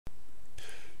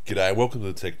G'day, welcome to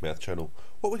the Tech Math channel.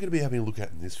 What we're going to be having a look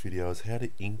at in this video is how to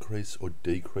increase or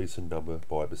decrease a number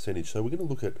by a percentage. So we're going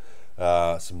to look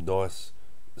at some nice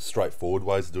straightforward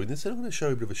ways of doing this, and I'm going to show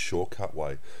you a bit of a shortcut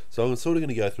way. So I'm sort of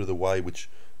going to go through the way which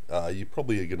you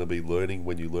probably are going to be learning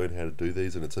when you learn how to do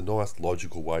these, and it's a nice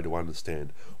logical way to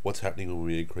understand what's happening when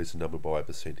we increase a number by a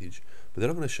percentage. But then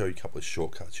I'm going to show you a couple of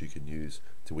shortcuts you can use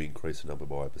to increase a number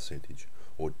by a percentage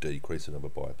or decrease a number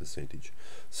by a percentage.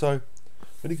 So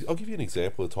I'll give you an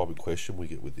example of the type of question we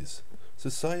get with this. So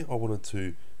say I wanted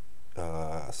to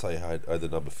say I had the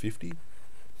number 50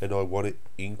 and I want to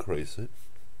increase it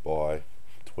by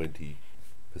 20%.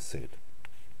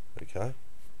 Okay?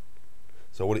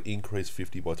 So I want to increase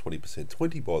 50 by 20%.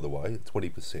 20, by the way,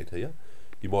 20% here,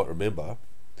 you might remember,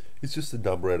 is just a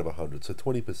number out of 100. So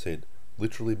 20%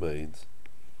 literally means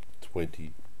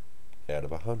 20 out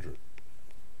of 100.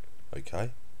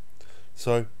 Okay?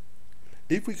 So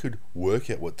if we could work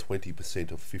out what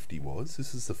 20% of 50 was,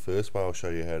 this is the first way I'll show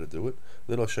you how to do it.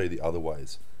 Then I'll show you the other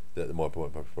ways. That might be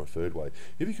my third way.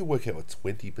 If you could work out what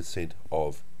 20%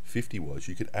 of 50 was,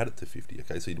 you could add it to 50.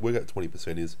 Okay, so you'd work out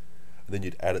 20% is, and then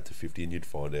you'd add it to 50, and you'd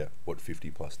find out what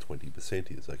 50 plus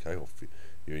 20% is. Okay, or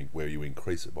where you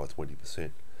increase it by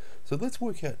 20%. So let's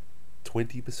work out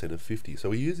 20% of 50.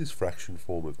 So we use this fraction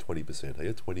form of 20%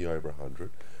 here, 20 over 100,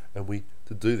 and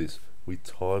to do this, we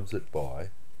times it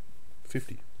by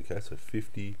 50. Okay, so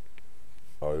 50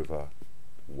 over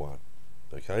 1.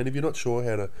 Okay, and if you're not sure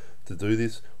how to do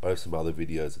this, I have some other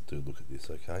videos that do look at this.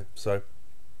 Okay, so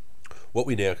what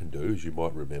we now can do, as you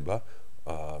might remember,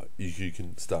 is you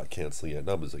can start cancelling out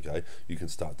numbers. Okay, you can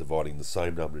start dividing the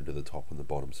same number into the top and the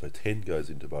bottom. So 10 goes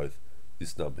into both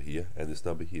this number here and this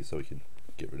number here, so we can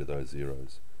get rid of those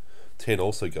zeros. 10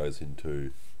 also goes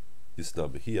into this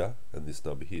number here and this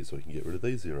number here, so we can get rid of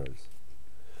these zeros.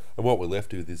 And what we're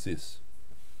left with is this.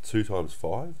 2 times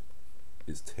 5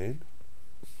 is 10.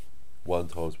 1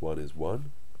 times 1 is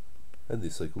 1. And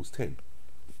this equals 10.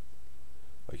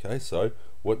 Okay, so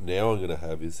what now I'm going to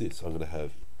have is this. I'm going to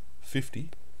have 50.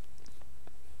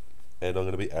 And I'm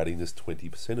going to be adding this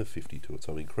 20% of 50 to it.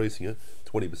 So I'm increasing it.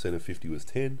 20% of 50 was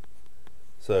 10.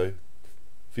 So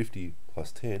 50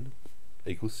 plus 10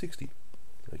 equals 60.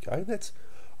 Okay, that's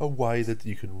a way that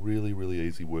you can really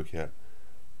easily work out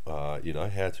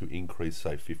how to increase,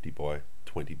 say, 50 by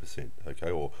 20%, okay,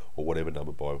 or whatever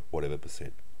number by whatever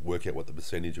percent. Work out what the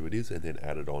percentage of it is and then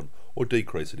add it on, or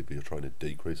decrease it if you're trying to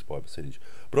decrease by a percentage.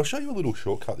 But I'll show you a little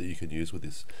shortcut that you can use with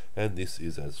this, and this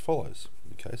is as follows.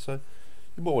 Okay, so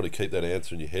you might want to keep that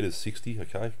answer in your head as 60,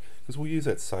 okay, because we'll use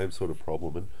that same sort of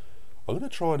problem, and I'm going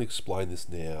to try and explain this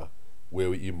now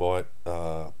where you might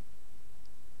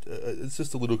it's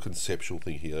just a little conceptual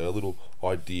thing here, a little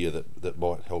idea that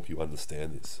might help you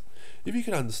understand this. If you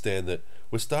can understand that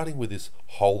we're starting with this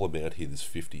whole amount here, this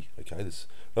 50, okay,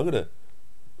 I'm going to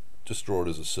just draw it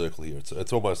as a circle here.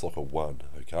 It's almost like a 1,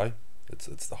 okay,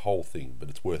 it's the whole thing, but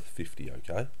it's worth 50,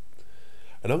 okay,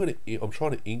 and I'm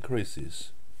trying to increase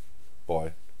this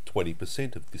by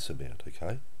 20% of this amount,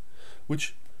 okay,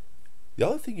 which the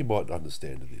other thing you might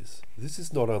understand of this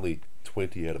is not only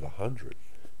 20 out of 100,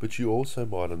 but you also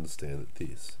might understand that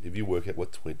this, if you work out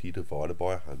what 20 divided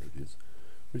by 100 is,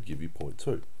 would give you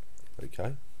 0.2.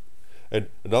 Okay? And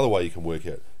another way you can work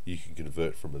out, you can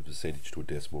convert from a percentage to a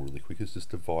decimal really quick, is just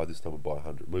divide this number by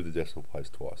 100. Move the decimal place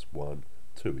twice. 1,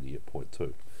 2, and you get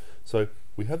 0.2. So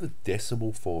we have the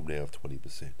decimal form now of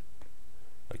 20%.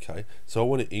 Okay? So I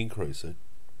want to increase it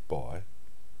by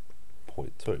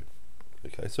 0.2.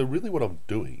 Okay? So really what I'm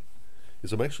doing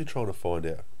is I'm actually trying to find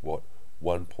out what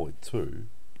 1.2,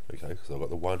 okay, because I've got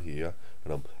the 1 here,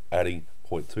 and I'm adding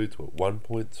 0.2 to it.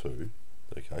 1.2,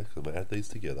 okay, so I'm going to add these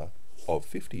together, of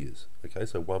 50 is. Okay,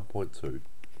 so 1.2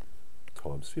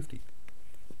 times 50.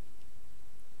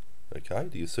 Okay,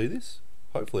 do you see this?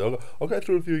 Hopefully, I'll go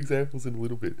through a few examples in a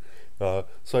little bit.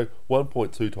 So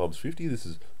 1.2 times 50, this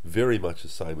is very much the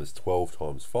same as 12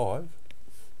 times 5.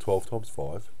 12 times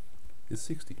 5 is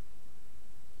 60.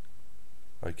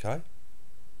 Okay?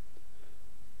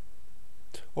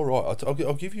 Alright,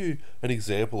 I'll give you an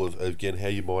example of, again, how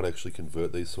you might actually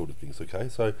convert these sort of things, okay?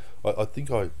 So I think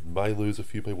I may lose a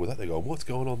few people with that. They're going, what's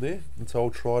going on there? And so I'll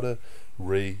try to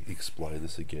re-explain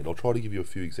this again. I'll try to give you a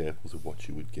few examples of what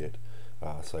you would get,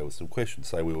 say with some questions.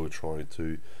 Say we were trying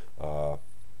to,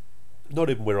 not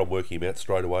even where I'm working them out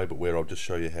straight away, but where I'll just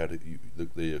show you how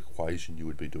the equation you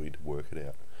would be doing to work it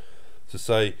out. So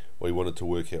say we wanted to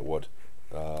work out what,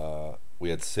 we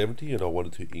had 70 and I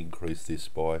wanted to increase this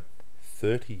by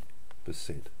 30%,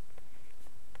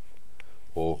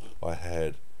 or I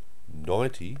had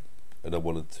 90 and I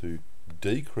wanted to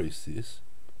decrease this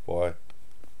by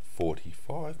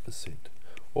 45%,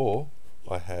 or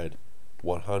I had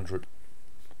 100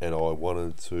 and I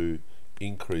wanted to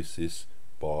increase this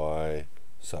by,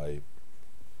 say,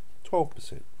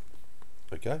 12%.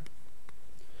 Okay?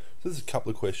 So there's a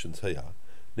couple of questions here.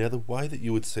 Now the way that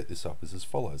you would set this up is as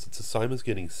follows. It's the same as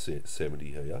getting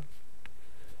 70 here.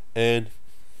 And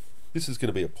this is going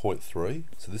to be a 0.3.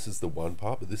 So this is the one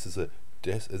part, but this is a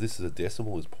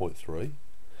decimal is 0.3.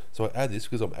 So I add this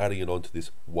because I'm adding it onto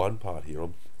this one part here.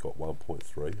 I've got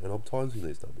 1.3 and I'm timesing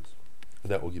these numbers.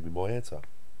 And that will give me my answer.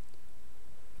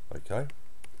 Okay?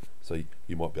 So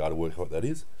you might be able to work out what that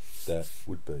is. That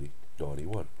would be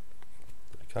 91.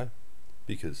 Okay?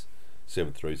 Because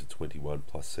 7 3s are 21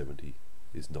 plus 70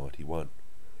 is 91.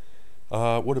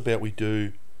 What about we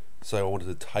do, say I wanted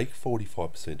to take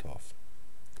 45% off.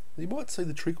 You might see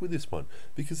the trick with this one,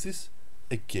 because this,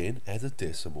 again, as a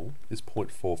decimal, is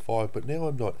 0.45, but now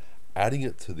I'm not adding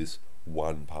it to this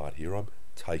one part here, I'm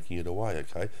taking it away,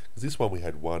 okay? Because this one we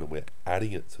had 1 and we're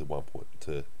adding it to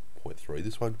 0.3.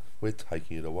 This one, we're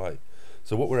taking it away.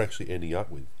 So what we're actually ending up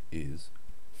with is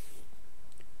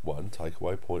 1 take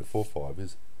away 0.45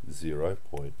 is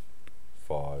 0.55.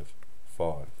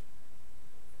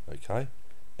 Okay?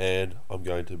 And I'm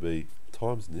going to be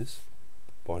timesing this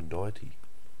by 90.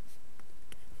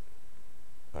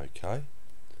 Okay?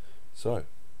 So,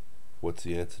 what's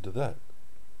the answer to that?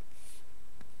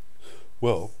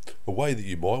 Well, a way that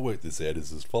you might work this out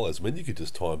is as follows. I mean, you could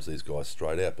just times these guys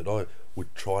straight out, but I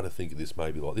would try to think of this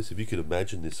maybe like this. If you could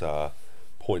imagine this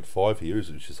 0.5 here,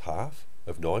 which is half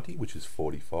of 90, which is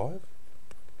 45.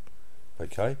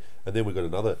 Okay, and then we've got a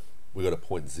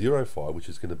 0.05, which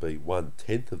is going to be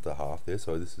 1/10 of the half there,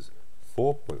 so this is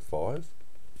 4.5,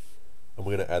 and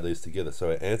we're going to add these together,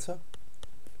 so our answer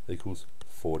equals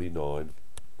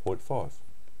 49.5.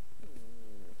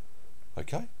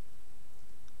 Okay,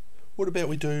 what about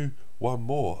we do one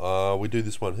more? We do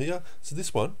this one here. So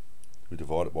this one, we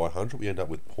divide it by 100, we end up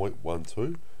with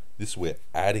 0.12. This we're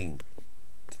adding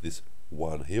to this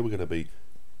one here. We're going to be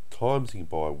timesing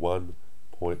by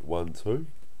 1.12,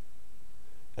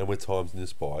 and we're timesing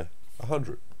this by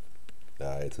 100.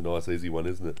 It's a nice easy one,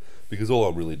 isn't it? Because all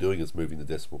I'm really doing is moving the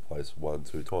decimal place 1,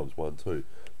 2 times 1, 2.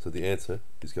 So the answer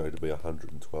is going to be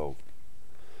 112.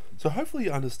 So hopefully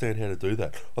you understand how to do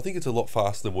that. I think it's a lot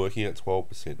faster than working out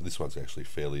 12%. This one's actually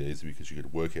fairly easy because you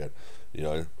could work out, you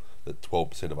know, that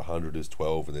 12% of 100 is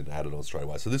 12 and then add it on straight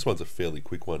away. So this one's a fairly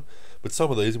quick one. But some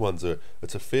of these ones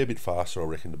it's a fair bit faster, I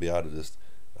reckon, to be able to just,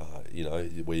 you know,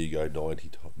 where you go 90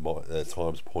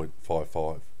 times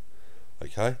 0.55.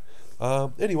 Okay?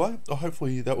 Anyway,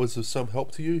 hopefully that was of some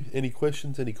help to you. Any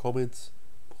questions, any comments,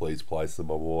 please place them.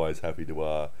 I'm always happy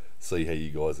to see how you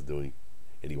guys are doing.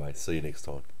 Anyway, see you next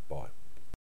time. Bye.